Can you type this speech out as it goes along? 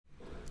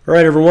All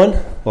right, everyone.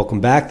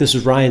 Welcome back. This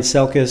is Ryan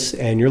Selkis,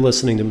 and you're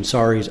listening to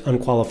Messari's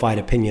Unqualified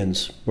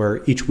Opinions,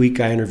 where each week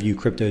I interview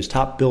crypto's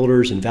top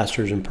builders,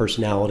 investors, and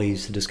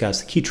personalities to discuss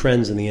the key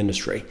trends in the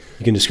industry.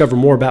 You can discover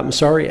more about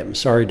Messari at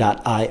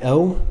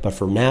messari.io, but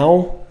for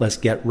now, let's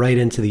get right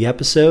into the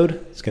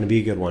episode. It's going to be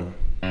a good one.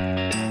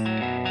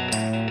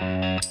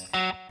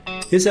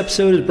 This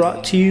episode is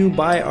brought to you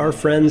by our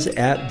friends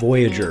at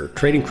Voyager.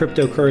 Trading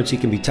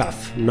cryptocurrency can be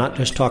tough. I'm not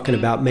just talking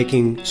about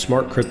making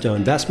smart crypto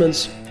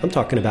investments. I'm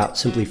talking about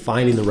simply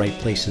finding the right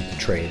places to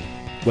trade.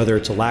 Whether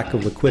it's a lack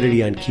of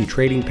liquidity on key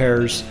trading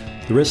pairs,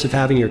 the risk of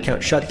having your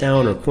account shut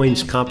down or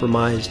coins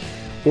compromised,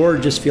 or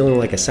just feeling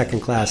like a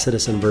second-class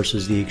citizen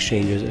versus the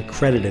exchange's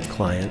accredited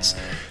clients,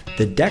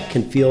 the deck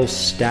can feel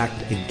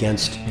stacked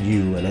against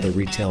you and other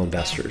retail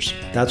investors.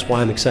 That's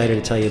why I'm excited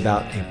to tell you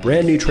about a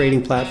brand new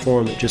trading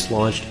platform that just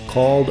launched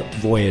called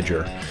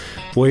Voyager.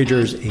 Voyager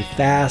is a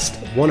fast,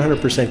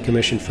 100%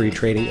 commission-free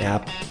trading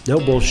app, no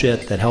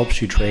bullshit, that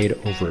helps you trade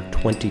over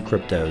 20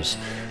 cryptos.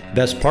 The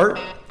best part?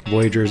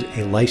 Voyager is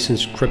a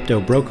licensed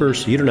crypto broker,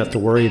 so you don't have to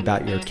worry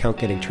about your account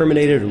getting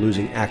terminated or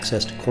losing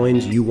access to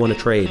coins you want to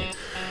trade.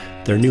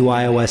 Their new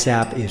iOS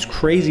app is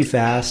crazy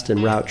fast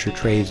and routes your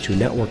trades to a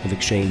network of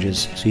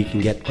exchanges so you can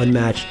get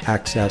unmatched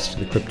access to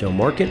the crypto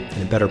market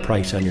and a better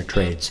price on your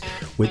trades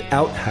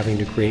without having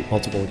to create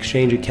multiple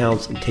exchange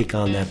accounts and take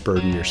on that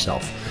burden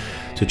yourself.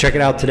 So check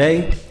it out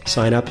today.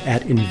 Sign up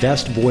at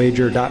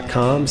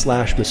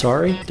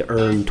investvoyager.com/Messari to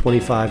earn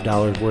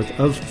 $25 worth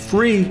of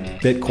free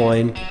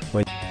Bitcoin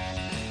when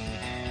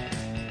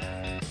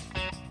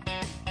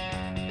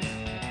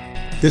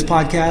This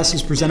podcast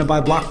is presented by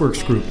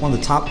Blockworks Group, one of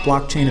the top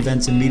blockchain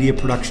events and media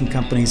production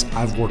companies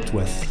I've worked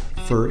with.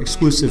 For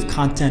exclusive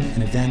content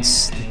and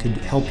events that could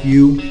help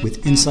you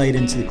with insight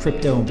into the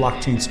crypto and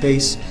blockchain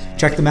space,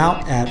 check them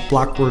out at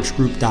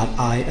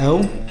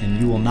blockworksgroup.io,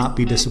 and you will not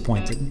be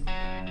disappointed.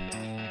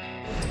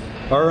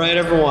 All right,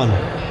 everyone.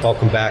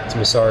 Welcome back to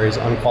Messari's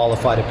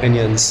Unqualified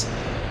Opinions.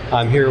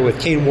 I'm here with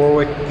Kane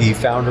Warwick, the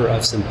founder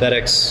of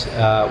Synthetix.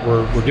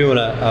 We're doing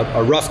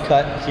a rough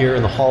cut here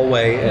in the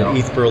hallway at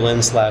ETH Berlin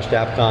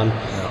 /DAPCon.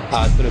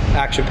 It's been an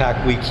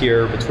action-packed week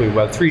here between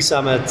Web3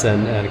 Summit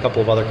and a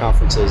couple of other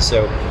conferences.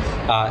 So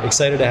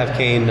excited to have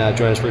Kane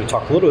join us. We're going to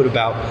talk a little bit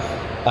about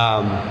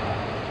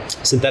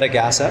synthetic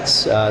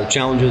assets,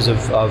 challenges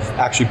of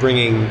actually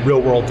bringing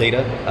real-world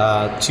data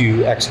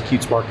to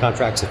execute smart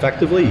contracts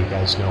effectively. You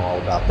guys know all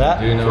about that.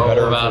 Do know for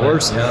better all about or for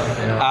worse. It.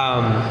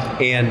 Yeah.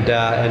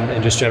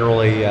 And just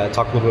generally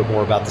talk a little bit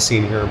more about the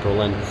scene here in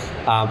Berlin.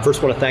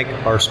 First, want to thank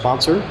our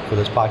sponsor for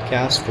this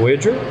podcast,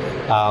 Voyager.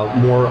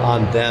 More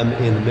on them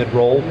in the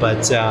mid-roll,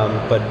 but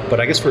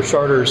I guess for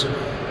starters,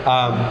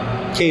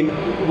 Kane,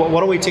 why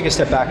don't we take a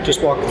step back,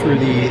 just walk through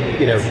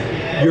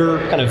your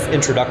kind of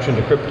introduction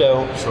to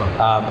crypto, Sure.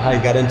 How you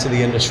got into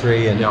the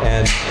industry, and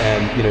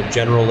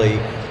generally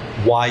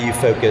why you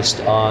focused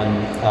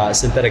on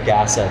synthetic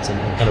assets and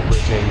kind of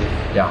bridging,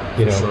 Sure.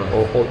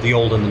 the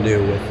old and the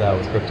new with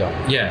crypto.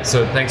 Yeah.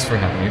 So thanks for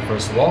having me.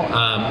 First of all,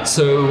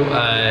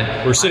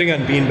 we're sitting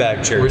on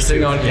beanbag chairs. We're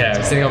sitting on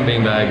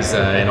beanbags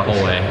in a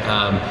hallway.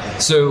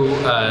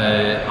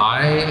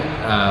 I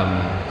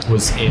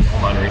was in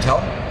online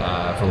retail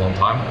for a long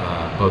time,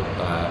 both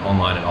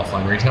online and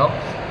offline retail.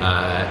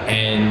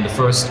 And the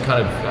first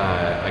kind of,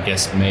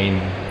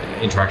 main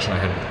interaction I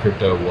had with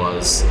crypto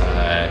was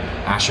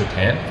Asher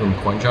Tan from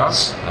CoinJar,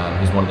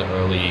 who's one of the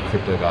early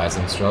crypto guys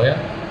in Australia.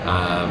 I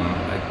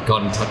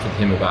got in touch with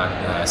him about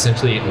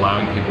essentially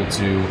allowing people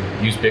to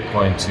use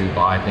Bitcoin to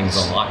buy things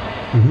online,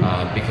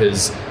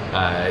 because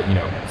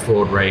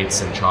fraud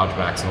rates and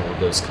chargebacks and all of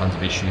those kinds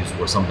of issues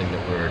were something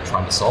that we're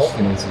trying to solve.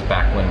 This is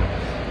back when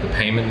the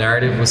payment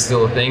narrative was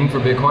still a thing for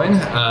Bitcoin.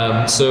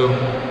 So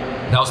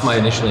that was my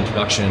initial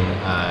introduction.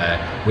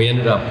 We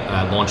ended up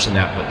launching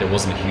that, but there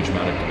wasn't a huge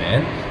amount of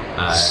demand.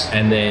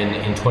 And then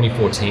in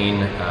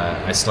 2014,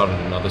 I started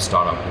another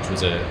startup, which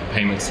was a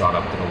payment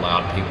startup that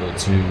allowed people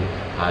to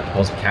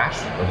deposit cash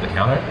over the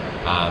counter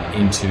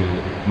into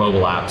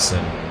mobile apps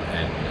and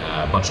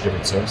a bunch of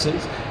different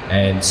services.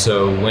 And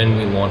so when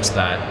we launched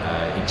that,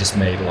 it just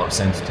made a lot of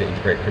sense to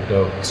integrate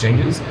crypto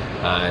exchanges.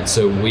 And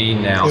so we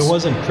now... It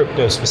wasn't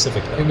crypto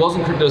specific though. It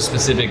wasn't crypto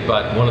specific,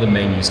 but one of the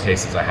main use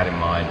cases I had in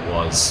mind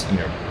was,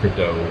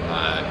 crypto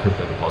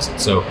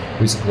deposits. So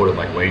we supported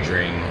like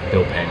wagering,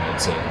 bill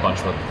payments, and a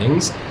bunch of other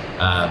things.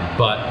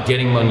 But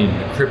getting money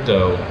into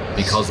crypto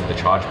because of the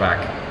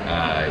chargeback,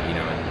 and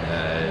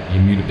the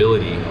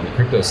immutability on the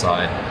crypto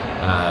side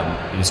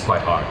is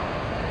quite hard.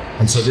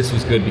 And so this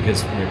was good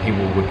because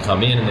people would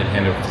come in and they'd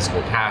hand over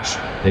physical cash,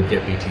 they'd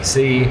get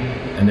BTC,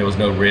 and there was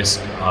no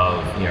risk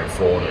of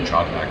fraud or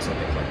chargebacks or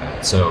things like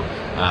that. So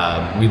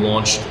we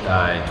launched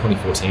in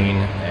 2014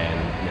 and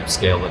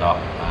scaled it up.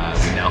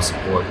 We now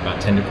support about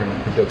 10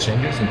 different crypto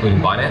exchanges, including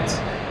Binance,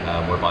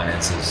 where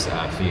Binance is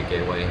fiat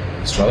gateway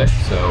in Australia.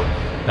 So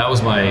that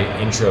was my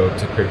intro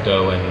to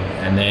crypto,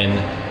 and then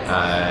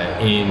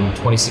in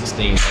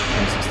 2016,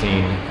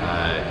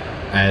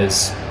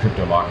 as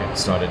crypto market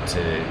started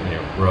to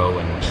grow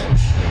and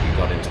we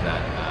got into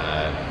that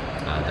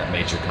that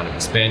major kind of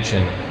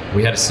expansion,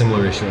 we had a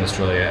similar issue in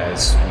Australia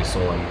as we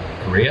saw in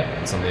Korea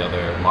and some of the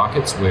other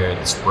markets where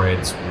the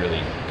spreads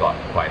really got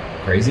quite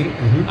crazy.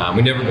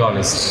 We never got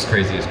as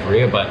crazy as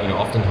Korea, but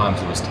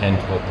oftentimes it was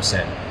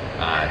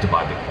 10-12% to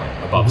buy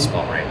Bitcoin above the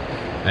spot rate.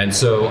 And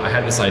so I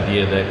had this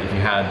idea that if you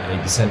had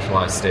a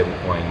decentralized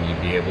stablecoin,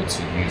 you'd be able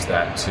to use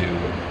that to,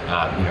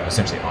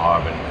 essentially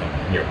arb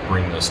and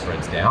bring those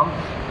spreads down.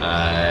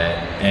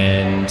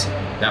 And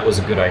that was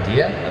a good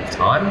idea at the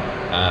time,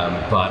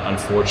 but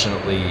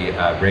unfortunately,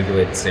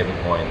 regulated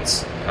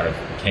stablecoins kind of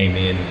came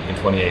in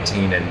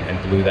 2018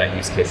 and blew that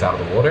use case out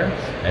of the water.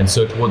 And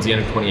so towards the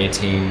end of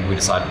 2018, we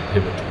decided to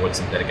pivot towards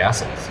synthetic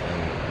assets,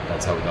 and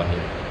that's how we got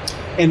here.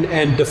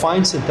 And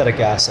define synthetic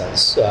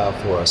assets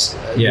for us.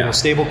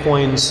 Stable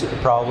coins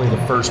are probably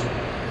the first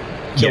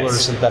killer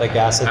synthetic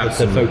asset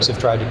that folks have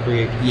tried to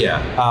create.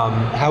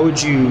 How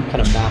would you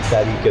kind of map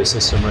that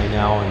ecosystem right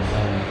now,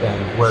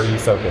 and where are you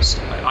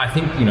focused? I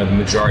think the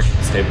majority of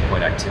the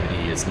stablecoin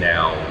activity is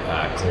now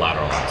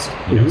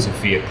collateralized. So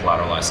fiat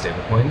collateralized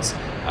stablecoins,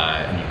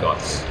 and you've got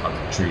tons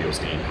of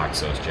TrueUSD,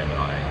 Paxos,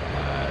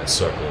 Gemini,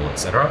 Circle,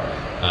 etc.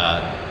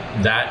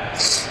 That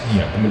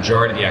the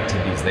majority of the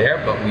activity is there,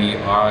 but we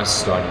are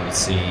starting to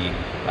see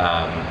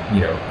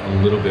a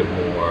little bit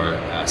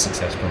more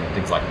success from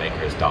things like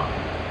Maker's DAI,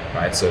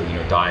 right? So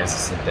DAI is a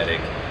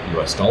synthetic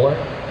US dollar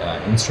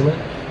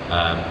instrument,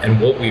 and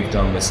what we've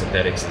done with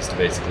synthetics is to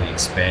basically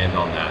expand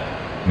on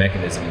that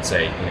mechanism and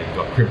say you've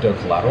got crypto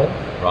collateral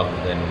rather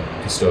than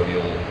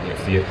custodial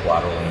fiat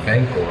collateral in a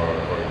bank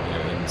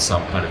or in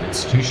some kind of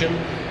institution.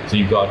 So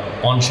you've got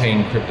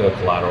on-chain crypto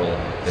collateral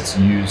that's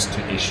used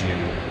to issue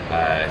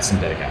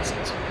synthetic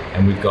assets.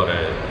 And we've got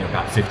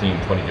about 15,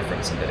 20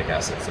 different synthetic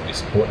assets that we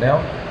support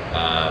now,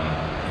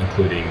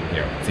 including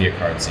fiat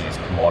currencies,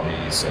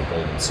 commodities, so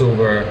gold and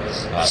silver,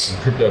 some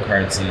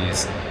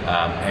cryptocurrencies,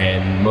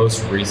 and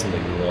most recently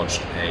we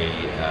launched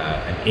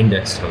an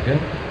index token,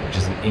 which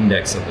is an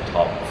index of the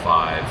top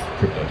 5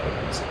 crypto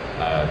tokens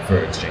for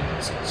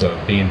exchanges. So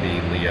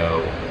BNB,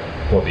 Leo,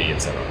 Huobi,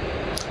 etc.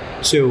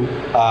 So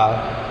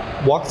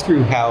walk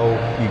through how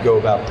you go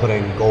about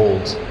putting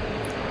gold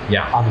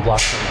on the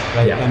blockchain,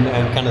 right?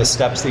 And kind of the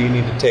steps that you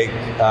need to take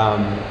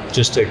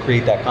just to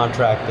create that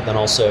contract, but then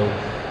also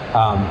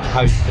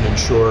how you can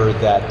ensure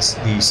that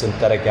the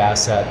synthetic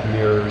asset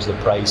mirrors the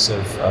price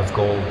of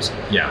gold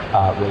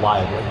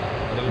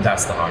reliably.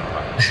 That's the hard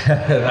part.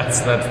 that's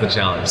the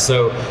challenge.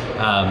 So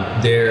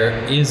there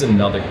is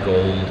another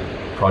gold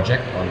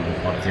project on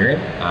Ethereum,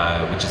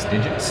 which is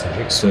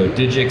Digix. So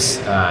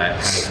Digix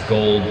has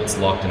gold that's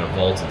locked in a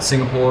vault in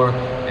Singapore,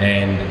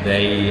 and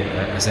they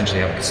essentially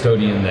have a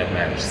custodian that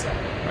manages that,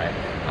 right?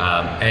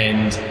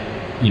 And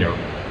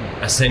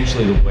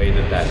essentially the way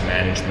that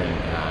management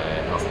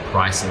of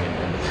pricing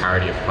and the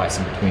parity of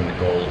pricing between the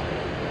gold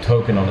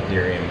token on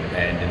Ethereum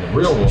and in the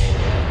real world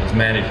is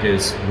managed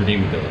as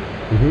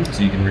redeemability.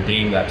 So you can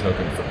redeem that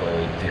token for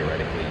gold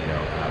theoretically,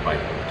 by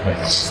going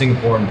to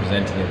Singapore and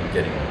presenting it and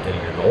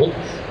getting your gold.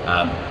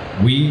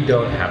 We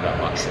don't have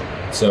that luxury.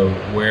 So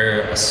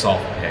we're a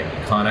soft peg.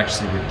 You can't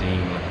actually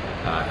redeem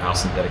our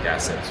synthetic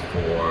assets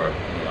for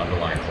the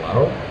underlying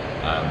collateral.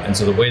 And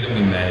so the way that we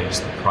manage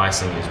the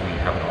pricing is we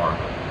have an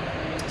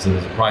oracle. So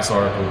there's a price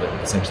oracle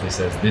that essentially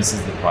says this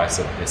is the price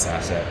of this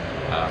asset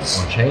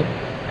on chain,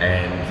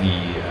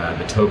 and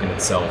the token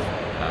itself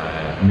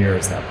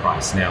mirrors that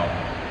price. Now,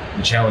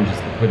 the challenge is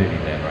liquidity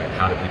then, right?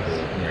 How do people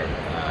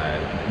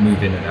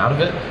move in and out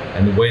of it?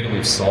 And the way that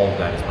we've solved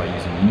that is by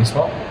using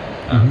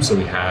Uniswap. So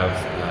we have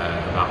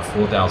about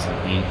 4,000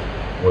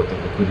 ETH worth of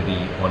liquidity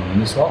on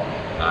Uniswap,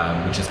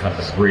 which is kind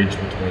of a bridge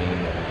between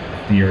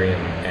Ethereum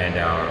and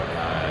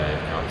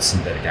our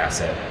synthetic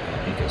asset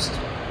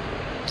ecosystem.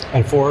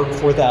 And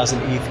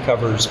 4,000 ETH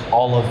covers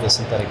all of the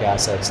synthetic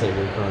assets that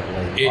you're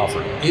currently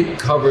offering? It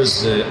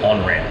covers the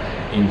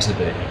on-ramp into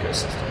the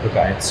ecosystem.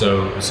 Okay. Right?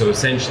 So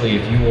essentially,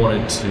 if you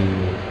wanted to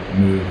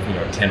move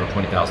 $10,000 or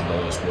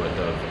 $20,000 worth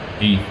of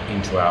ETH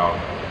into our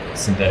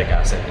synthetic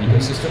asset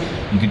ecosystem,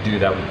 you could do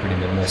that with pretty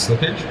minimal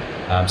slippage.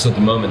 So at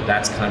the moment,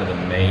 that's kind of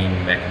the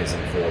main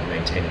mechanism for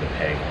maintaining the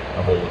peg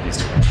of all of these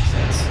different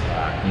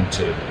assets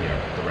into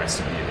the rest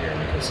of the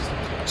Ethereum ecosystem.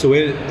 So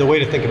the way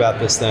to think about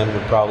this then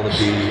would probably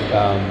be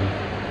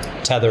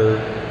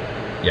Tether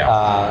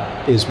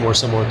is more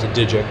similar to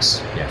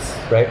Digix. Yes.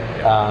 Right?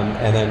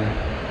 And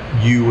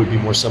then you would be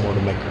more similar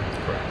to Maker.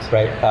 Correct.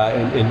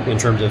 Right? In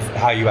terms of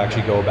how you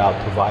actually go about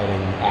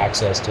providing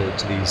access to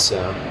these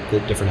the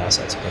different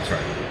assets. That's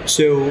right.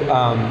 So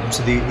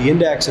the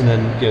index and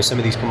then some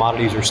of these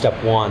commodities are step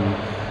one.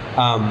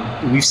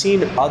 We've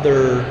seen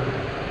other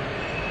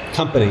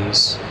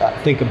companies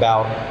think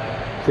about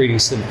creating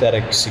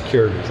synthetic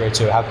securities, right?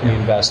 So how can you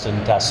invest in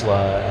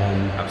Tesla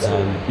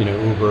and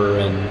Uber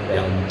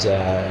and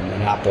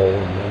Apple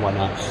and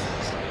whatnot?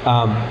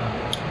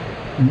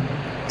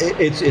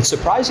 It's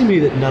surprising me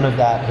that none of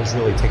that has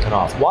really taken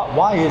off.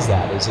 Why is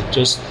that? Is it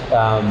just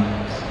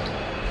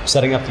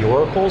setting up the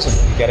oracles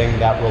and getting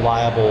that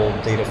reliable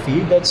data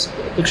feed that's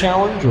the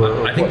challenge,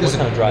 or I think what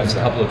kind of drives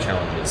there's a couple of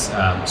challenges.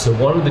 So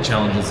one of the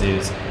challenges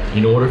is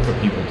in order for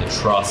people to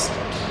trust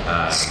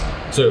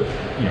So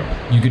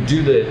you could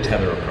do the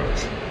Tether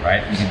approach,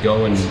 right? You could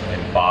go and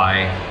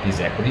buy these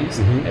equities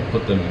and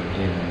put them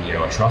in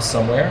a trust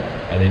somewhere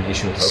and then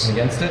issue a token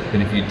against it.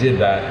 But if you did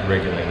that,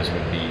 regulators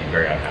would be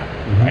very unhappy,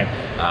 right?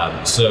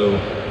 So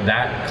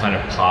that kind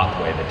of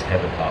pathway, the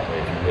Tether pathway,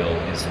 if you will,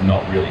 is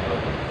not really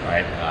open,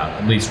 right?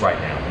 At least right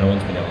now, no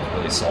one's been able to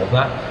really solve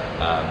that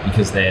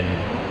because then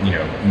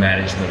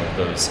management of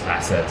those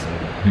assets and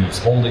who's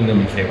holding them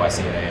in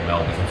KYC and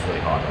AML becomes really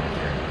hard on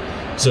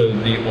Ethereum. So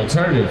the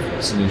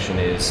alternative solution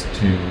is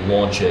to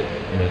launch it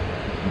in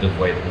the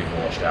way that we've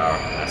launched our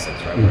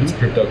assets, right? Where it's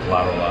crypto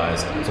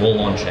collateralized, it's all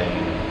on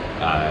chain,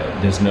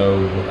 there's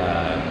no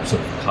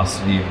sort of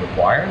custody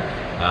required.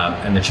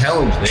 And the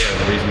challenge there,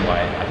 the reason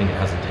why I think it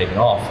hasn't taken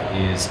off,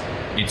 is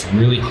it's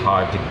really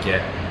hard to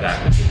get that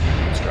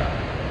liquidity bootstrap.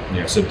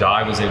 So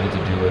DAI was able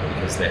to do it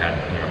because they had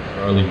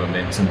early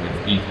momentum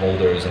with ETH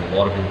holders, and a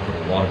lot of people put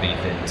a lot of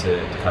ETH in to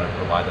kind of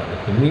provide that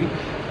liquidity.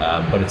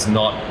 But it's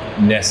not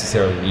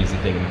necessarily an easy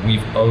thing.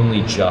 We've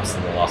only just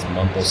in the last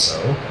month or so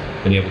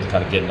been able to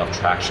kind of get enough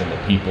traction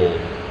that people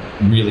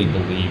really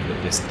believe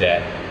that this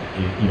debt,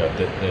 that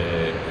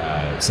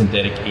the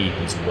synthetic ETH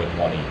is worth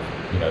one ETH.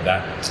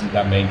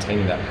 That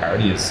maintaining that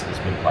parity has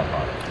been quite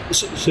hard.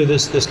 So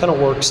this kind of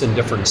works in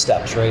different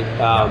steps, right?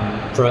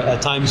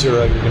 At time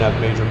zero, you're going to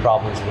have major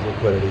problems with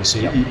liquidity. So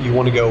you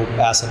want to go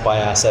asset by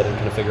asset and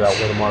kind of figure out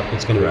where the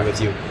market's going to be with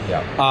you.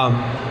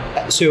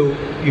 So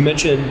you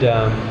mentioned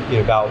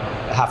about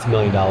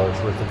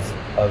 $500,000 worth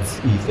of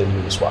ETH in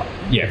Uniswap.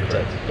 Yeah,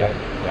 correct.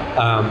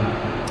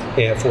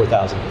 Yeah,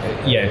 4,000.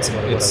 Yeah, it's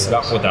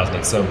about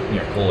 4,000. So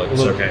call it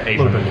circa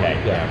 800K.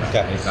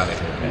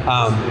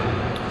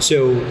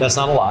 So that's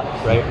not a lot,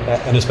 right?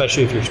 And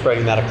especially if you're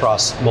spreading that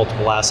across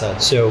multiple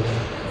assets. So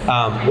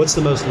what's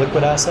the most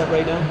liquid asset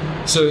right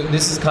now? So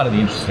this is kind of the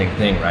interesting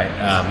thing, right?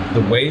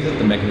 The way that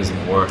the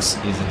mechanism works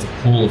is it's a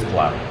pool of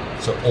collateral.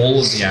 So all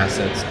of the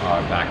assets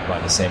are backed by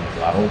the same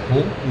collateral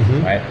pool,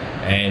 right?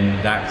 And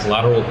that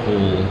collateral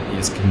pool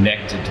is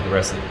connected to the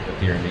rest of the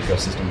Ethereum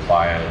ecosystem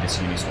via this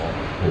Uniswap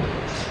pool.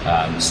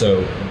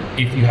 So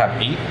if you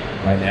have ETH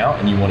right now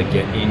and you want to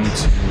get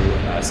into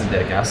a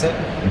synthetic asset,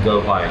 you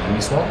go via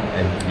Uniswap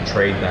and you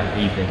trade that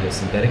ETH into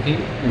synthetic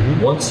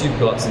ETH. Once you've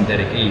got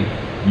synthetic ETH,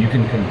 you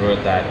can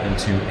convert that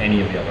into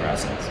any of the other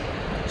assets.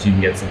 So you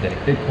can get synthetic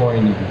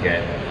Bitcoin, you can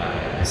get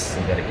this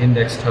synthetic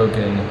index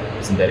token,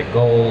 synthetic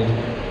gold,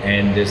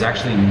 and there's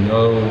actually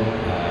no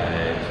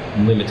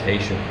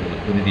limitation from a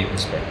liquidity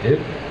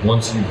perspective.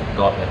 Once you've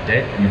got that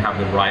debt, you have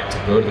the right to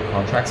go to the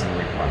contracts and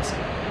reprice it.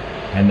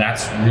 And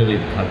that's really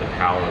kind of the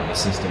power of the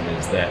system,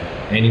 is that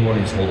anyone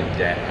who's holding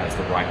debt has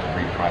the right to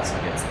reprice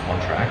against the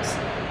contracts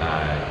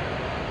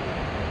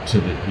to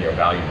the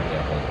value that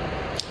they're holding.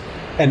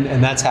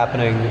 And that's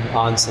happening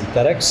on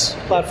Synthetic's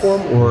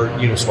platform or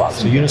Uniswap?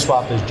 So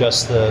Uniswap is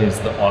just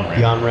the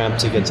on-ramp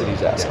to get to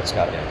these assets.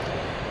 Got it.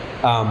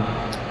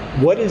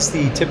 What is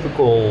the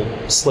typical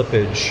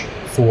slippage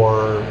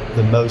for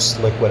the most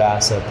liquid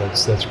asset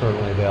that's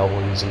currently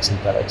available using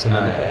Synthetics?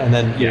 And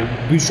then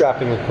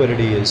bootstrapping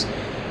liquidity is,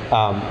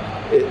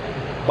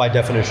 by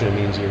definition, it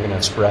means you're going to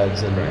have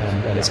spreads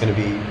and it's going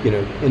to be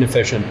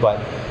inefficient. But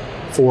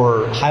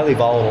for highly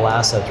volatile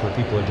assets where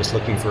people are just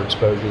looking for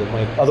exposure that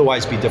might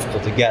otherwise be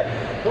difficult to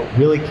get, don't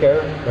really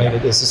care, right?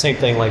 It's the same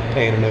thing like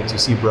paying an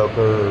OTC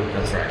broker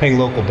or paying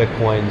local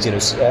Bitcoins.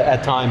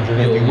 At times you're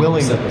going to be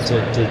willing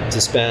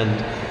to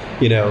spend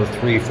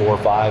 3, 4,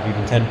 5,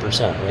 even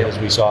 10%, right? As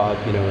we saw,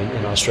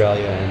 in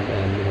Australia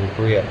and in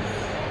Korea.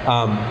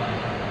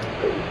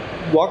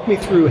 Walk me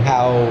through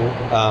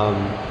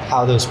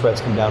how those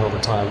spreads come down over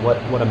time.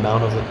 What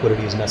amount of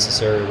liquidity is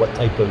necessary? What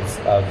type of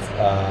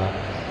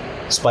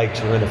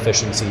spikes or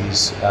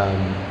inefficiencies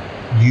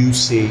you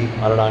see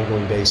on an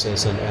ongoing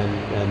basis,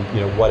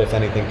 and what, if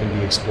anything, can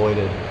be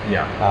exploited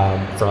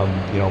from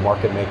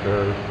market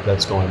maker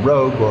that's going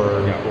rogue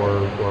or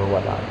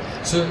whatnot.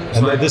 So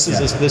this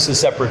is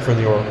separate from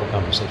the Oracle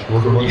conversation.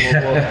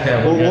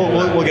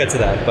 We'll get to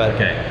that.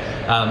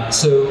 But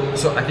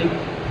so I think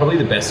probably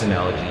the best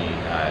analogy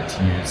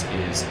to use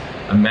is,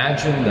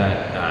 imagine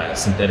that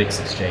Synthetics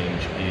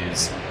exchange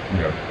is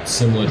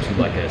similar to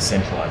like a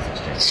centralized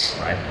exchange,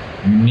 right?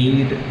 You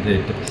need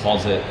the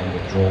deposit and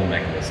withdrawal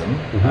mechanism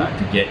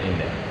to get in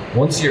there.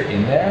 Once you're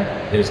in there,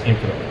 there's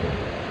infinite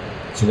liquidity.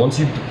 So once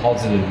you've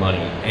deposited money,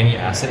 any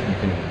asset, you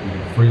can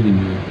freely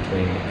move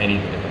between any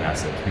of the different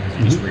assets because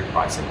you're just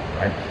repricing it,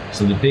 right?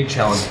 So the big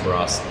challenge for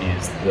us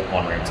is the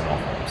on-ramps and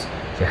off-ramps.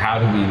 So how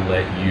do we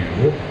let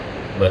you,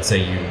 let's say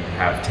you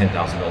have $10,000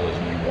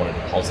 and you want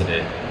to deposit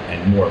it,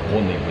 and more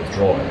importantly,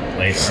 withdraw it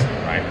later,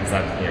 right? Because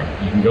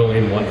that, you can go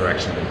in one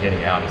direction, but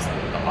getting out is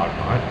the hard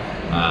part.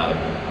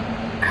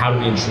 How do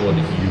we ensure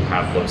that you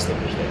have low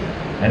slippage there?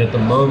 And at the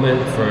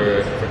moment,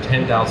 for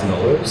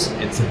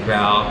 $10,000, it's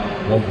about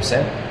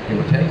 1%, give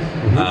or take.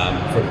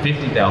 For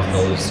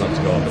 $50,000, it starts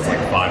to go up. It's like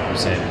 5%,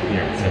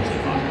 potentially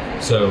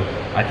 5%. So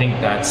I think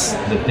that's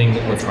the thing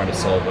that we're trying to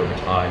solve over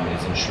time,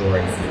 is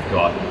ensuring that we've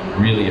got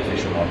really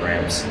efficient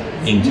on-ramps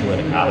into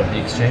and out of the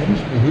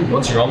exchange.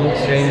 Once you're on the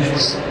exchange,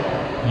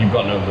 you've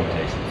got no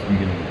limitations. You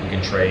can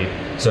can trade.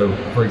 So,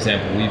 for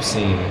example, we've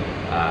seen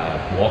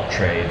block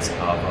trades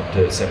of up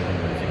to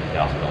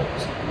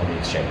 $750,000 on the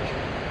exchange.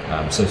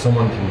 So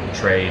someone can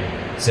trade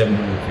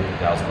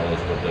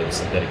 $750,000 worth of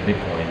synthetic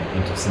Bitcoin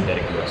into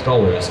synthetic US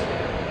dollars.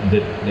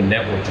 The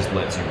network just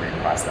lets you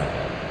reprice that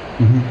debt.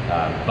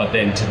 But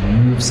then to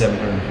move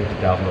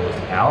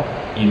 $750,000 out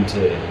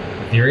into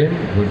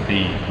Ethereum would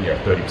be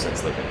 30%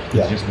 slippage.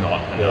 There's just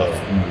not enough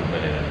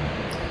movement in it.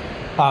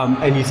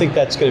 And you think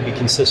that's going to be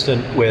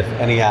consistent with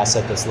any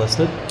asset that's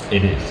listed?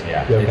 It is,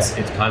 yeah. Okay.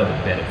 It's kind of the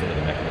benefit of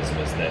the mechanism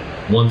is that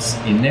once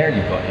in there,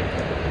 you've got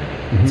infinite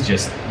liquidity. It's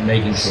just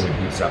making sure we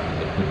bootstrap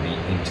the liquidity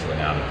into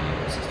and out of the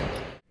ecosystem.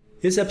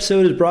 This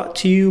episode is brought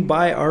to you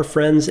by our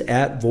friends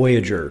at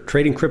Voyager.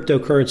 Trading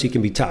cryptocurrency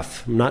can be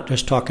tough. I'm not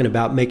just talking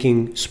about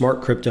making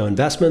smart crypto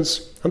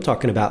investments. I'm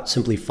talking about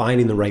simply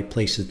finding the right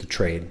places to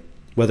trade.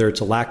 Whether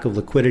it's a lack of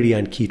liquidity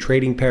on key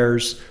trading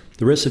pairs,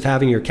 the risk of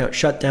having your account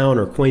shut down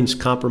or coins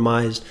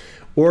compromised,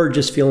 or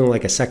just feeling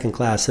like a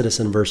second-class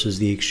citizen versus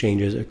the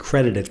exchange's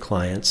accredited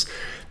clients,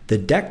 the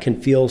deck can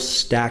feel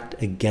stacked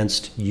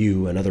against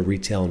you and other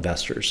retail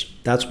investors.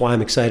 That's why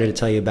I'm excited to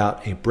tell you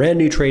about a brand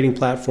new trading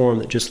platform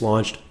that just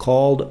launched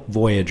called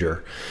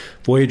Voyager.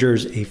 Voyager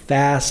is a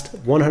fast,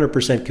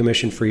 100%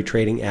 commission-free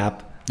trading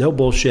app, no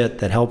bullshit,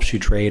 that helps you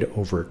trade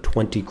over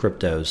 20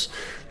 cryptos.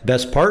 The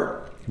best part?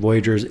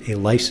 Voyager is a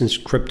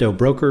licensed crypto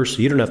broker,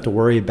 so you don't have to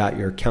worry about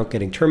your account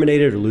getting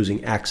terminated or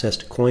losing access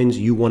to coins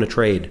you want to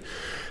trade.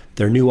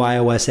 Their new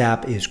iOS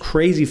app is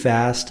crazy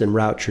fast and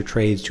routes your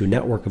trades to a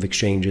network of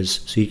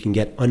exchanges so you can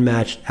get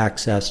unmatched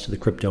access to the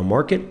crypto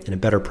market and a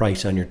better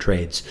price on your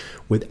trades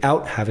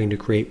without having to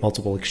create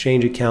multiple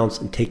exchange accounts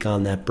and take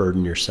on that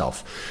burden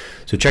yourself.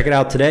 So check it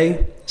out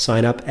today.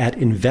 Sign up at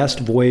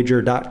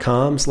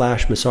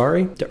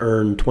investvoyager.com/Messari to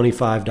earn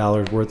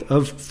 $25 worth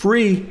of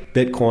free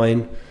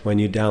Bitcoin when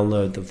you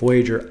download the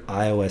Voyager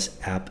iOS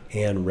app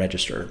and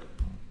register.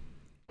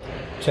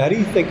 So how do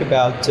you think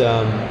about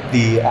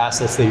the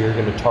assets that you're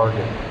going to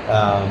target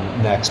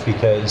next?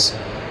 Because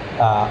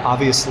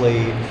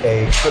obviously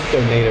a crypto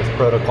native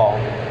protocol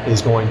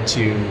is going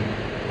to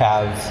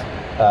have,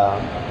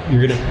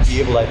 you're going to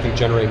be able to, I think,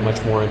 generate much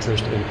more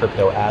interest in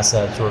crypto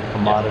assets or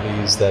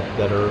commodities that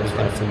are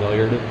kind of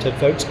familiar to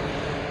folks.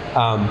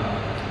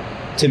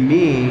 To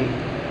me,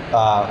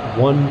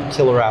 one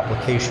killer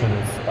application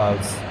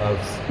of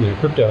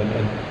crypto,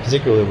 and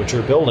particularly what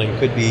you're building,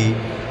 could be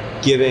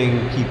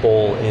giving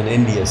people in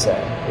India,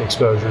 say,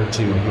 exposure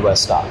to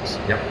U.S. stocks.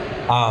 Yep.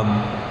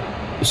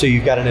 So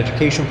you've got an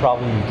education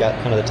problem, you've got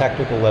kind of the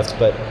technical lift,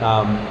 but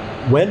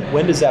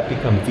when does that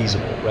become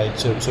feasible, right?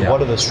 So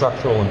what are the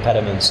structural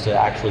impediments to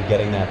actually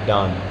getting that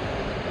done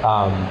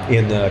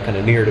in the kind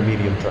of near to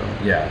medium term?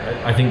 Yeah,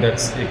 I think it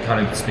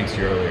kind of speaks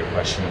to your earlier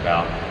question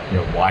about,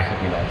 why have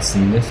we not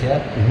seen this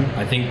yet?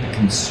 I think the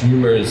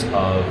consumers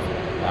of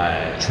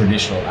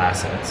traditional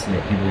assets,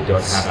 people who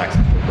don't have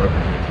access to a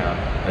brokerage account,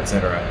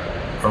 etc.,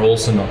 are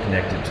also not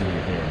connected to the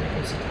Ethereum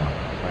ecosystem,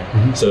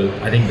 right? So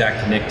I think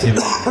that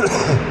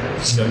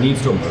connectivity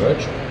needs to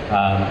emerge.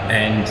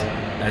 And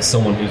as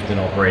someone who's been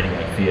operating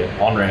a fiat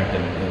on-ramp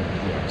in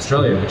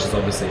Australia, which is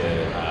obviously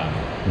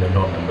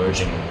not an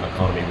emerging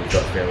economy, we've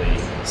got fairly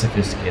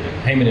sophisticated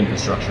payment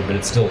infrastructure, but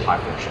it's still high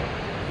friction.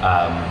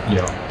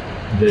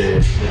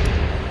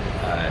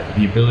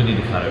 The ability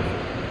to kind of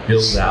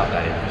build out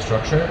that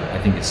infrastructure, I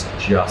think it's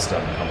just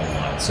starting to come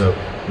online. So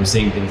we're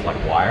seeing things like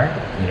Wire,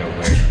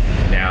 where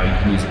now you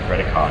can use a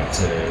credit card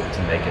to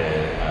make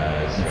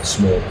a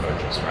small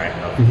purchase, right?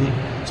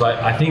 So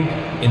I think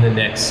in the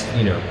next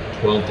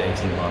 12 to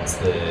 18 months,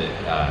 the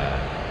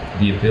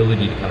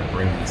ability to kind of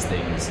bring these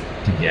things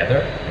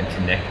together and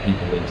connect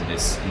people into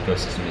this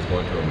ecosystem is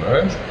going to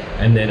emerge.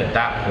 And then at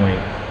that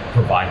point,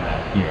 providing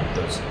that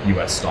those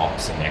U.S.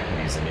 stocks and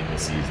equities and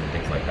indices and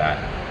things like that,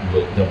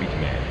 there'll be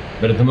demand.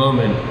 But at the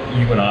moment,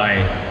 you and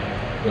I,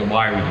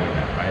 why are we doing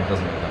that, right? It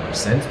doesn't make that much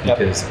sense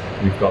because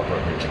we've got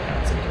brokerage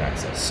accounts that we can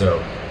access. So,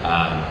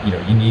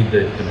 you need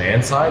the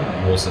demand side, but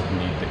you also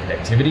need the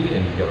connectivity,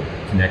 and you've got to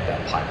connect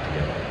that pipe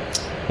together.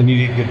 And you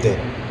need good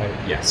data, right?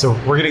 Yeah. So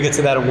we're going to get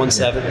to that in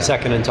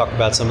second and talk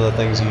about some of the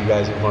things you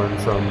guys have learned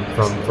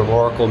from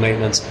Oracle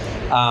maintenance.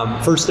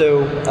 First,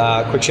 though,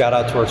 quick shout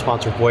out to our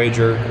sponsor,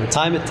 Voyager. The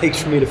time it takes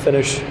for me to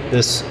finish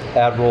this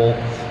ad roll,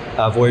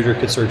 Voyager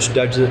could search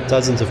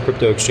dozens of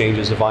crypto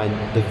exchanges to find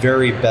the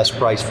very best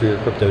price for your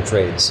crypto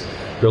trades.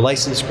 Your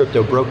licensed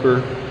crypto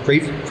broker,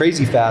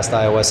 crazy fast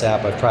iOS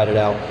app, I've tried it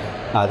out,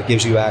 that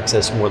gives you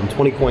access to more than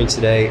 20 coins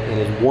today and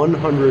is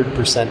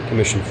 100%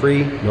 commission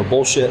free, no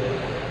bullshit.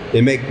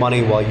 They make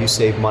money while you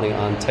save money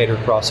on tighter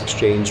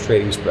cross-exchange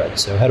trading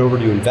spreads. So head over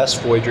to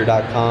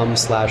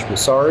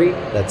investvoyager.com/Messari.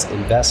 That's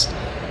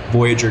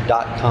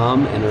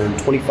investvoyager.com and earn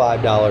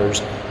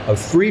 $25 of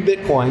free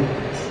Bitcoin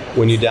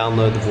when you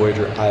download the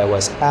Voyager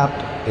iOS app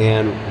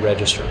and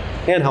register.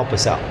 And help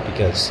us out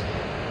because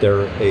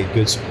they're a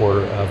good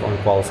supporter of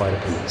Unqualified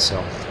Opinions.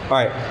 So,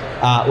 all right,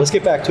 let's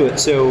get back to it.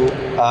 So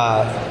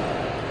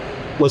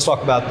let's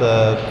talk about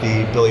the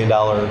 $1 billion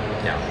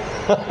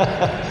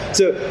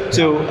So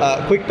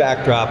quick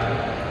backdrop.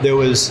 There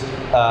was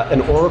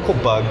an Oracle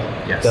bug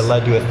that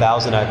led to a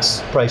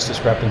 1000x price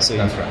discrepancy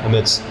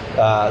amidst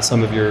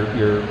some of your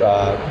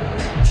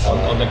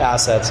on the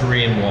assets.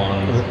 Korean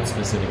won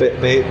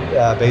specifically.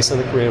 Based on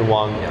the Korean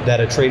won,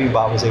 that a trading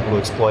bot was able to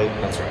exploit.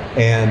 That's right.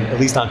 And at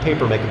least on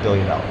paper, make $1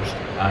 billion.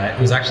 It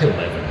was actually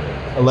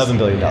 $11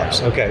 billion. Yeah.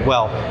 Okay.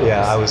 Well,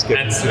 I was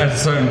getting at a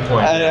certain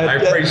point. I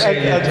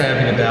appreciate you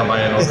tamping it down by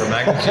an order of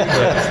magnitude,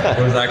 but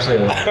it was actually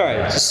 $11 billion. All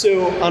right.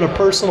 So on a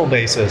personal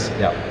basis,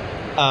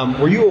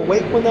 were you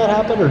awake when that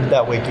happened, or did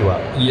that wake you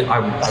up? Yeah, I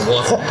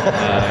wasn't,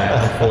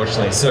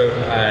 unfortunately. So,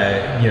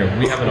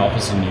 we have an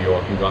office in New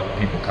York. We've got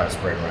people kind of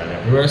spread around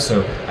everywhere.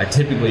 So I'll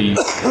typically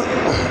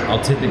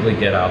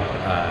get up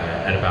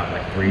at about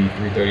like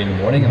 3:30 in the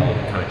morning, and I'll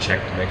kind of check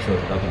to make sure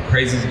that nothing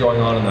crazy is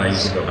going on, and then I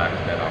usually go back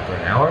to bed after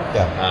an hour.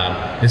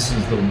 This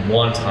was the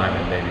one time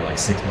in maybe like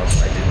 6 months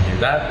that I didn't do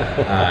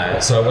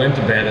that. So I went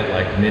to bed at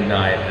like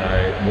midnight, and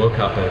I woke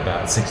up at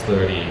about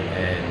 6:30,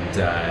 and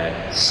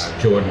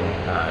Jordan,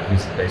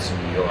 who's based in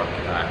New York,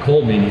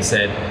 called me and he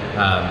said,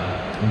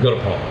 we've got a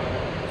problem.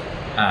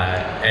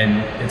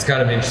 And it's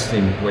kind of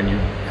interesting when you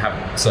have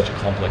such a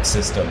complex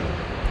system,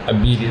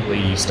 immediately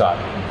you start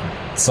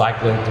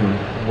cycling through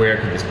where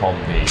could this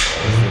problem be? Is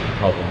the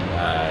problem?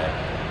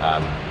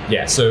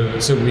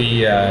 So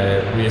we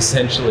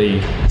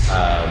essentially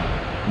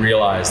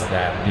realized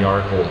that the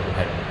Oracle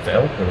had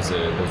failed. There was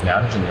an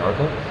outage in the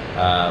Oracle,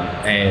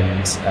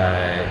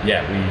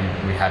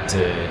 we had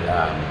to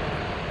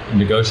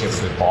negotiate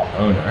with the bot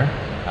owner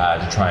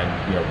to try and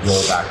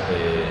roll back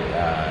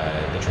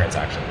the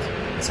transactions,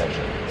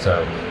 essentially.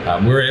 So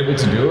we were able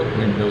to do it.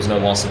 There was no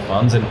loss of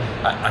funds, and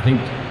I think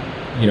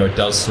it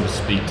does sort of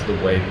speak to the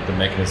way that the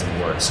mechanism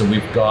works. So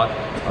we've got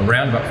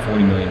around about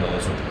 $40 million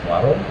worth of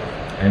collateral.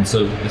 And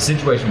so the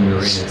situation we were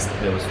in is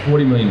there was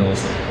 $40 million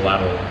worth of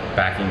collateral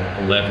backing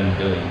 $11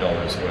 billion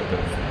worth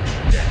of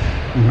debt.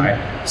 Right?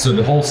 So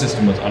the whole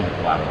system was under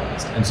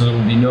collateralized. And so there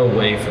would be no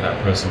way for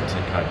that person to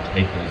kind of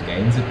take those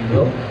gains, if you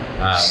will.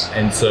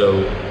 And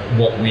so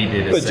what we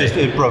did is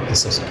it broke the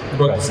system.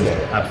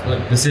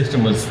 Absolutely. The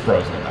system was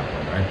frozen at that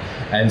point, right?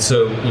 And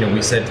so,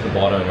 we said to the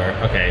bot owner,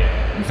 okay,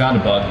 we found a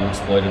bug, we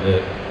exploited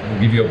it,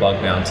 we'll give you a bug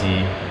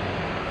bounty.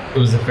 It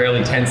was a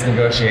fairly tense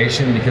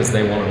negotiation because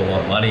they wanted a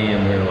lot of money,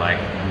 and we were like,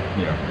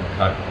 we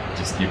can't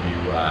just give you,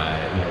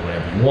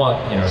 whatever you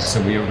want,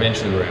 So we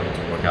eventually were able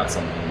to work out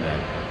something that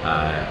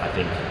I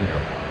think,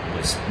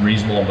 was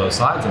reasonable on both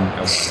sides, and we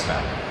went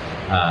back.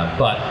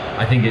 But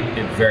I think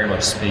it very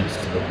much speaks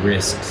to the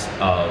risks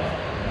of,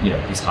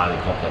 these highly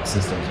complex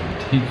systems, and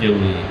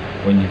particularly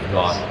when you've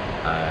got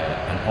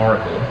an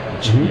Oracle,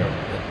 which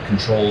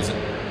controls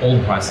all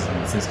the prices in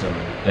the system,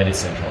 that is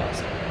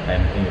centralized.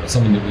 And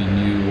something that we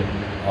knew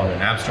on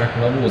an abstract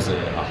level was a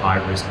high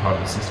risk part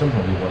of the system,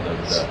 probably one of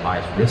the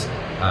highest risk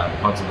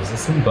parts of the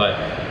system, but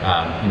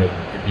it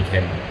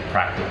became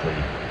practically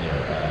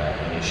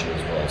an issue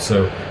as well.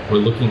 So we're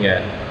looking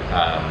at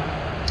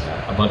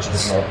a bunch of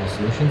different Oracle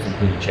solutions,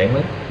 including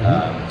Chainlink,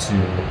 to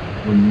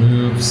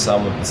remove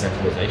some of the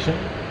centralization.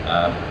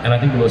 And I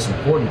think the most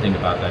important thing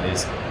about that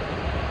is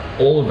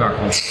all of our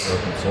concepts are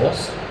open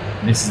source.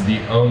 This is the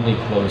only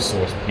closed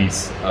source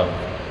piece of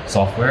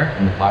software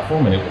in the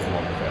platform, and it was the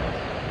one that failed.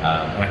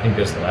 And I think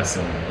there's a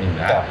lesson in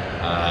that,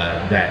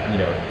 that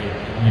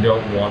you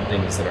don't want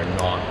things that are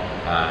not,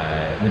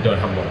 that don't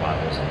have a lot of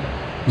eyeballs on them.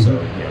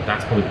 So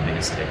that's probably the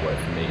biggest takeaway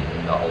for me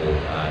in the whole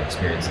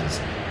experience is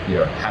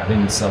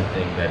having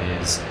something that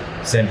is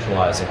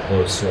centralized and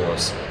closed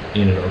source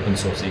in an open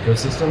source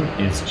ecosystem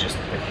is just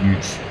a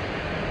huge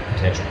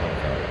potential point of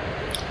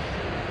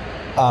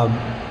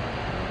failure.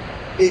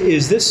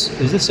 Is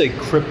this a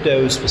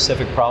crypto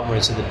specific problem, or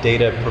is it the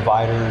data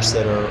providers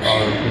that are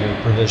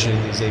provisioning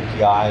these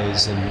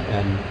APIs and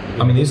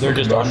these are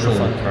just commercial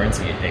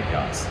currency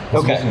APIs. This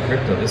wasn't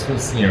crypto. This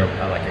was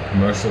like a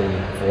commercial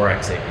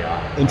Forex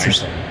API.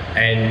 Interesting. Right?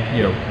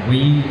 And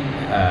we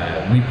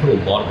put a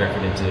lot of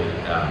effort into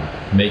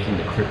making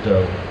the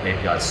crypto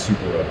APIs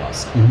super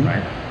robust,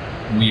 right?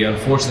 We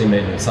unfortunately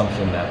made an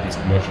assumption that these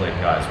commercial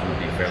APIs would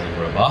be fairly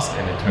robust,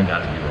 and it turned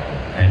out to be wrong.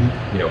 And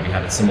we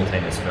had a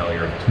simultaneous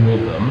failure of two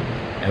of them,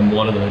 and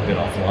one of them had been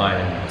offline,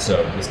 and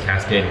so this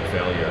cascading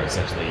failure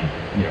essentially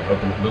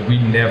opened. But we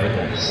never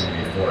thought it was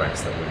going to be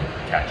Forex that would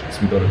catch us.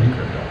 We thought it would be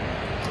crypto.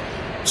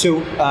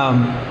 So,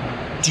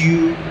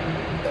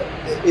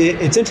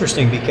 it's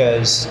interesting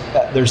because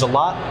there's a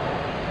lot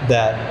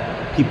that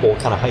people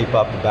kind of hype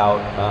up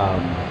about.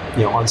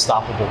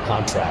 Unstoppable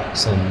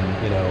contracts and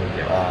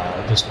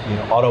just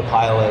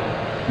autopilot,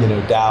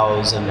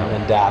 DAOs and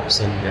dApps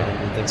and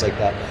things like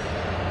that.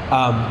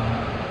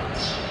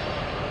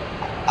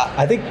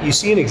 I think you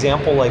see an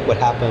example like what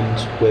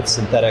happened with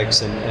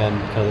Synthetix and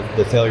kind of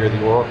the failure of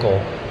the Oracle,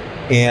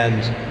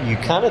 and you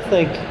kind of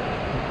think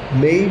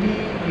maybe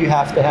you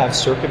have to have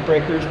circuit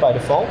breakers by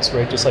default,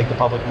 right? Just like the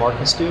public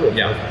markets do.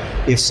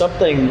 If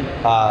something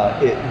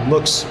it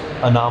looks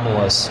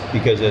anomalous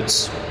because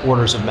it's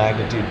orders of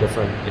magnitude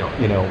different,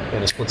 in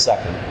a split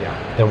second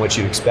than what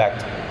you'd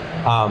expect.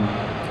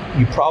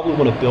 you probably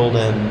want to build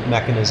in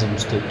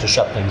mechanisms to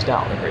shut things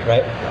down,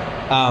 right?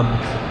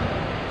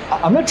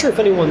 I'm not sure if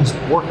anyone's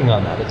working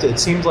on that. It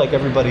seems like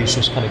everybody's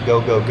just kind of go.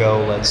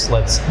 Let's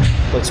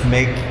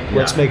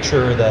make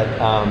sure that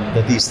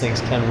that these things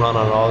can run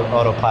on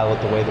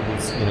autopilot the way that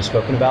we've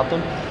spoken about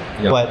them.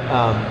 Yep.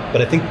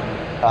 But I think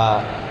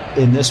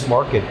in this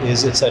market,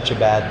 is it such a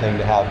bad thing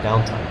to have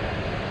downtime?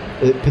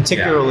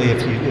 Particularly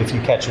if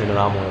you catch an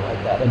anomaly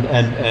like that.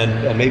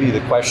 And maybe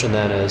the question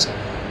then is,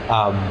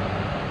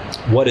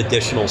 what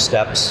additional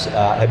steps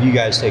have you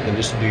guys taken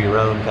just to do your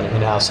own kind of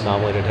in-house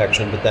anomaly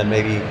detection? But then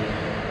maybe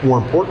more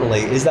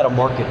importantly, is that a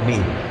market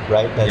need,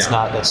 right?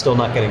 That's still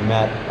not getting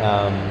met,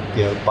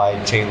 by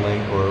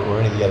Chainlink or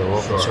any of the other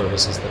local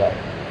services today.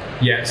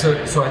 Yeah.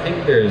 So I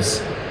think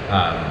there's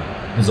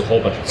a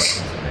whole bunch of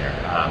questions in there,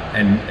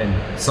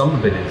 and some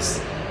of it is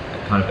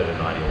kind of at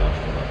an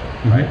ideological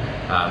level,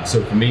 right?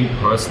 So for me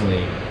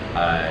personally,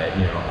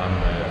 I'm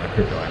a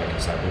crypto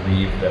anarchist. I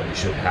believe that we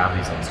should have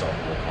these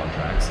unstoppable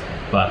contracts,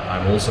 but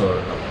I'm also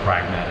a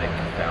pragmatic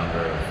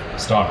founder of a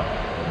startup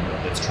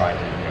that's trying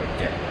to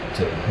get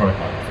to product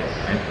market fit,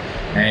 right?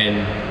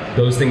 And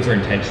those things are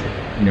intentional,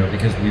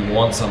 because we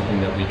want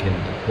something that we can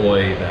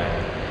deploy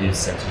that is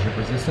censorship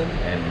resistant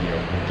and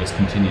can just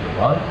continue to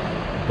run,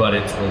 but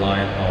it's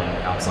reliant on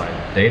outside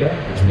data,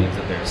 which means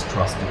that there's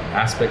trusted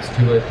aspects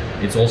to it.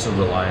 It's also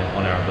reliant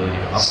on our ability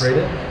to upgrade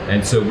it.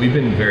 And so we've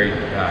been very,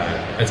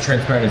 as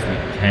transparent as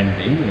we can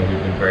be,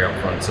 we've been very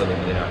upfront, certainly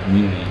within our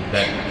community,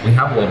 that we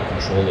have a lot of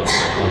control over the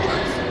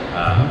contracts.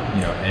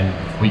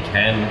 And we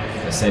can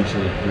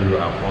essentially, through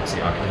our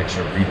proxy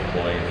architecture,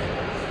 redeploy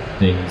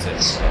things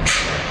and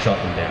shut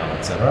them down,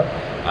 etc.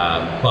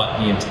 But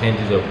the intent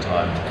is over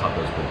time to cut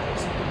those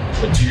bridges.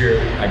 But to your,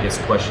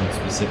 question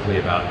specifically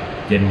about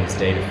getting these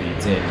data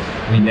feeds in,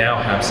 we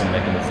now have some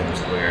mechanisms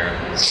where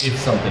if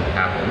something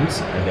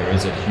happens and there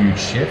is a huge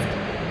shift,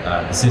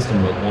 the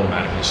system will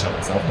automatically shut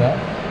itself down.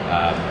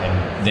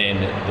 And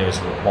then there's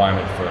a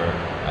requirement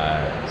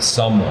for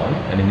someone,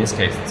 and in this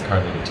case it's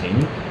currently the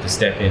team, to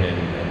step in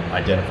and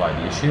identify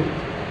the issue.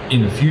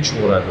 In the future,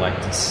 what I'd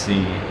like to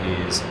see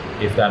is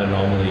if that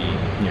anomaly,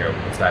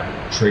 if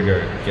that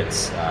trigger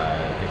gets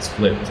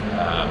flipped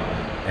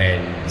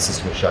and the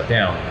system is shut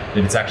down,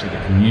 then it's actually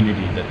the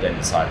community that then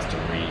decides to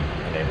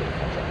re-enable the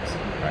contracts,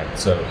 right?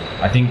 So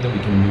I think that we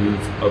can move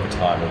over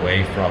time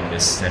away from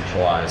this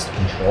centralized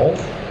control.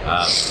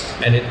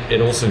 And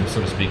it also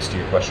sort of speaks to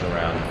your question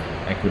around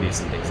equities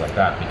and things like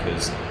that,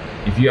 because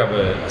if you have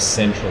a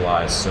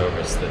centralized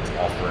service that's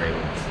offering,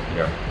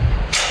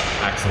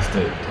 access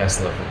to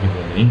Tesla for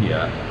people in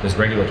India, there's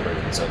regulatory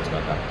concerns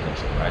about that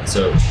potentially, right?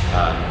 So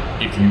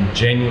if you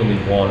genuinely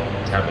want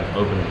to have an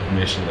open and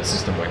permissionless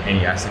system where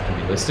any asset can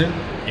be listed,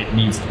 it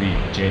needs to be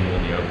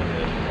genuinely open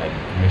and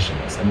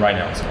permissionless. And right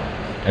now it's not.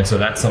 And so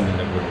that's something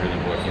that we're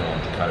really working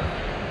on to kind of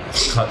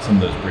cut some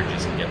of those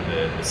bridges and get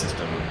the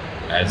system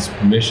as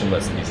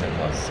permissionless and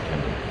decentralized as it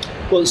can be.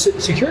 Well,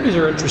 securities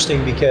are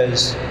interesting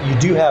because you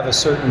do have a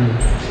certain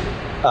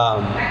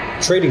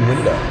trading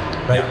window,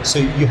 right? Yeah. So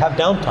you have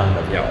downtime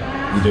every day.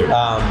 Yeah, you do.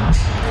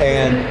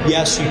 And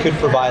yes, you could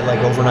provide like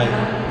overnight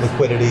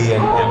liquidity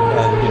and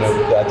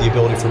the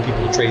ability for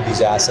people to trade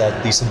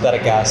these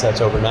synthetic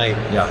assets overnight.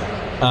 Yeah.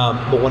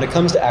 But when it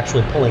comes to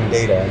actually pulling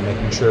data and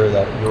making sure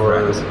that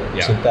your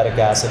synthetic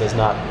asset is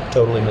not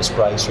totally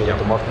mispriced, or that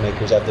the market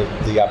makers have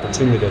the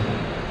opportunity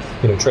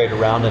to trade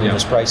around any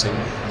mispricing,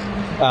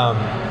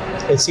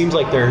 it seems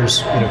like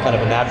there's kind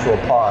of a natural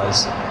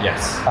pause.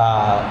 Yes.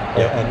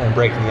 And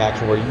breaking the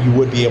action where you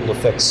would be able to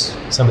fix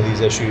some of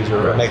these issues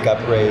or make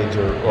upgrades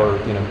or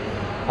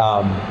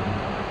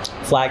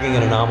flagging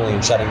an anomaly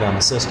and shutting down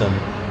the system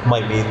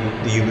might mean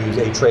that you lose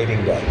a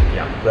trading day,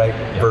 right?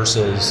 Yeah.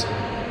 Versus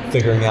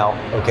figuring out,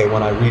 okay,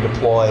 when I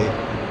redeploy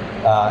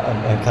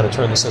and kind of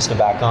turn the system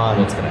back on,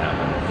 what's going to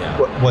happen?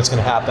 Yeah. What's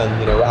going to happen?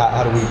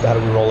 How do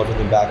we roll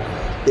everything back?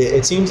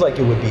 It seems like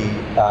it would be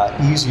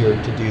easier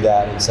to do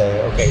that and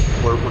say, okay,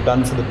 we're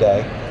done for the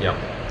day. Yep.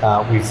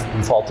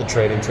 We've halted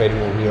trading. Trading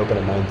will reopen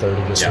at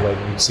 9:30, just the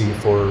way you'd see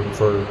for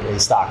a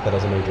stock that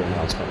has a major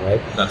announcement,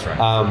 right? That's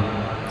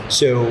right.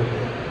 So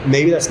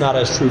maybe that's not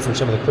as true for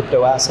some of the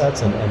crypto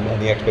assets,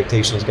 and the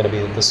expectation is going to be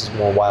that this is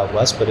more Wild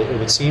West, but it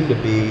would seem to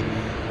be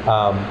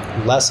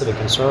less of a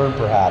concern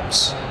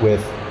perhaps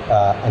with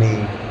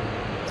any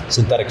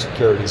synthetic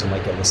securities that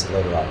might get listed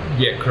later on.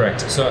 Yeah,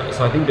 correct. So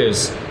I think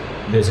there's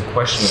a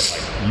question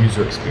of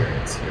user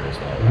experience here as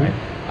well,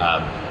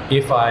 right?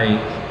 If I'm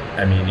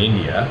in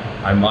India,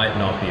 I might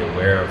not be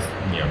aware of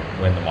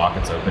when the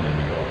market's open in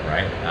New York,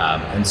 right?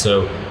 And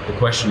so the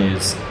question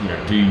is,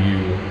 do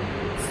you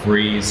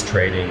freeze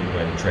trading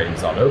when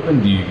trading's not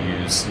open? Do you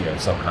use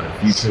some kind of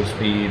futures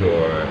feed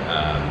or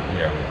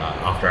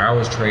after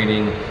hours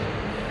trading?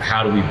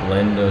 How do we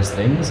blend those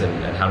things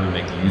and how do we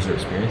make the user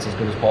experience as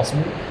good as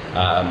possible?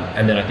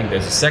 And then I think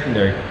there's a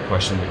secondary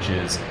question, which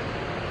is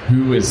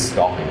who is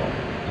stopping it?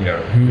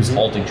 Who's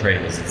halting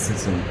trading? Is it the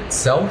system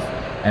itself,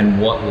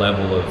 and what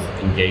level of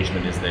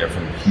engagement is there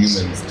from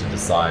humans to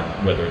decide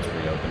whether it's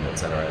reopened, et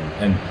cetera.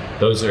 And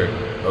those are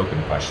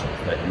open questions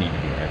that need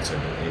to be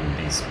answered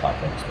in these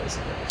platforms,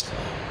 basically.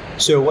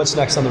 So what's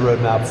next on the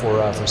roadmap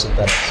for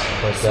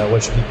Synthetix?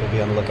 What should people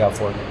be on the lookout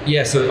for?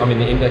 Yeah, so I mean,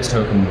 the index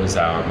token was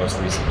our most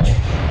recent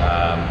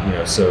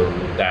launch. So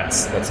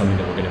that's something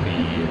that we're going to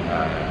be,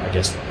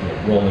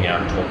 rolling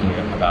out and talking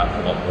about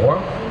a lot more.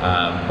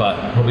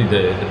 But probably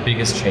the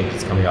biggest change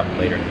that's coming up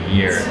later in the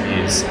year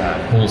is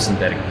full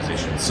synthetic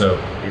positions. So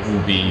it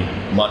will be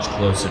much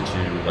closer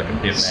to like a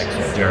BitMEX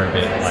or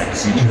Deribit like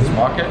futures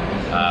market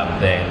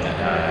than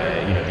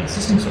the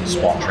existing sort of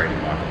spot trading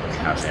market that we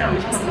have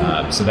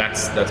now. So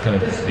that's going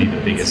to be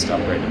the biggest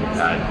upgrade that we've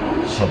had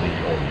probably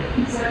all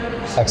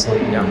year.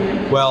 Excellent.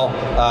 Yeah. Well,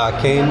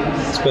 Kane,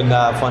 it's been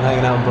fun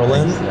hanging out in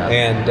Berlin,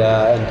 and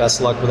best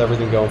of luck with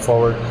everything going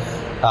forward.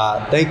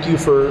 Thank you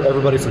for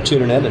everybody for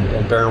tuning in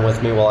and bearing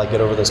with me while I get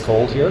over this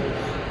cold here.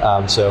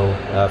 So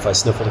if I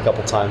sniffled a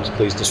couple times,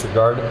 please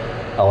disregard.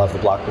 I'll have the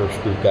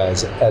Blockers Group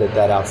guys edit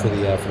that out for the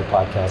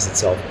podcast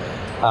itself.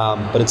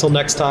 But until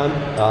next time,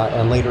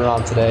 and later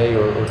on today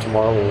or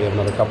tomorrow when we have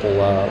another couple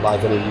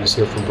live interviews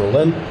here from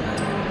Berlin.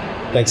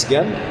 Thanks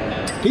again.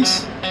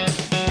 Peace.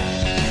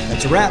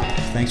 That's a wrap.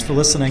 Thanks for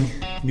listening.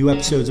 New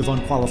episodes of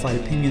Unqualified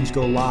Opinions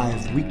go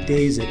live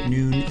weekdays at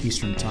noon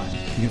Eastern Time.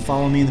 You can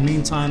follow me in the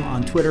meantime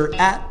on Twitter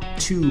at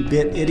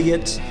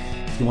 2BitIdiot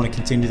if you want to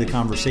continue the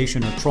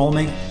conversation or troll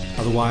me.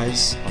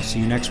 Otherwise, I'll see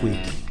you next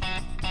week.